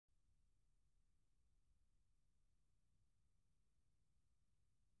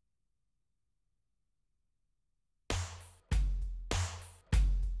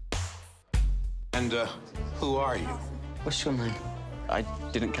And who are you? What's your name? I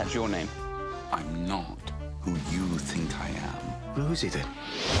didn't catch your name. I'm not who you think I am. Who is he then?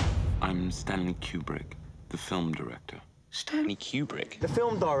 I'm Stanley Kubrick, the film director. Stanley Kubrick? The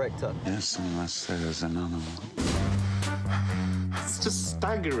film director. Yes, unless there's another one. It's just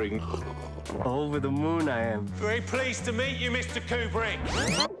staggering. Over the moon I am. Very pleased to meet you, Mr. Kubrick.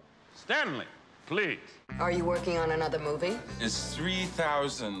 Stanley, please. Are you working on another movie? It's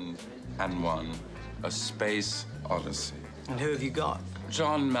 3001, A Space Odyssey. And who have you got?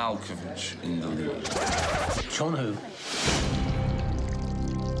 John Malkovich in the lead. John who?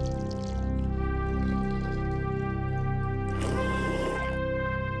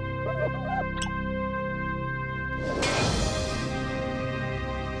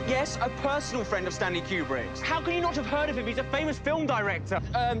 Yes, a personal friend of Stanley Kubrick's. How can you not have heard of him? He's a famous film director.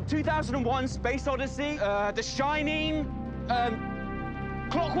 2001, Space Odyssey, The Shining,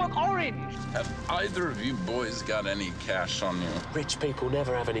 Clockwork Orange. Have either of you boys got any cash on you? Rich people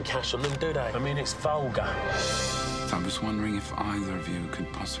never have any cash on them, do they? I mean, it's vulgar. I was wondering if either of you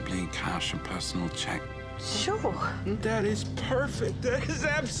could possibly cash a personal check. Sure. That is perfect. That is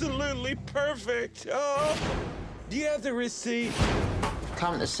absolutely perfect. Oh, do you have the receipt?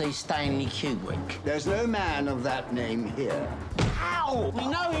 Come to see Stanley Kubrick. There's no man of that name here. Ow! We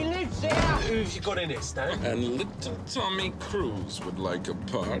know he lives here! Who've you got in it, Stan? And little Tommy Cruise would like a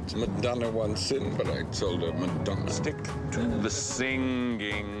part. Madonna wants in, but I told her, Madonna, stick to the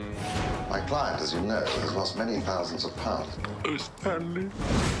singing. My client, as you know, has lost many thousands of pounds. Oh, Stanley.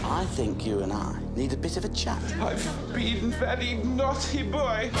 I think you and I need a bit of a chat. I've been very naughty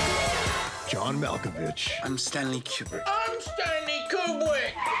boy. John Malkovich. I'm Stanley Kubrick. I'm Stanley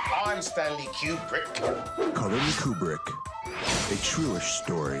Kubrick! I'm Stanley Kubrick. Colin Kubrick. A truish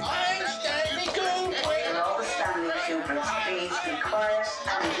story. I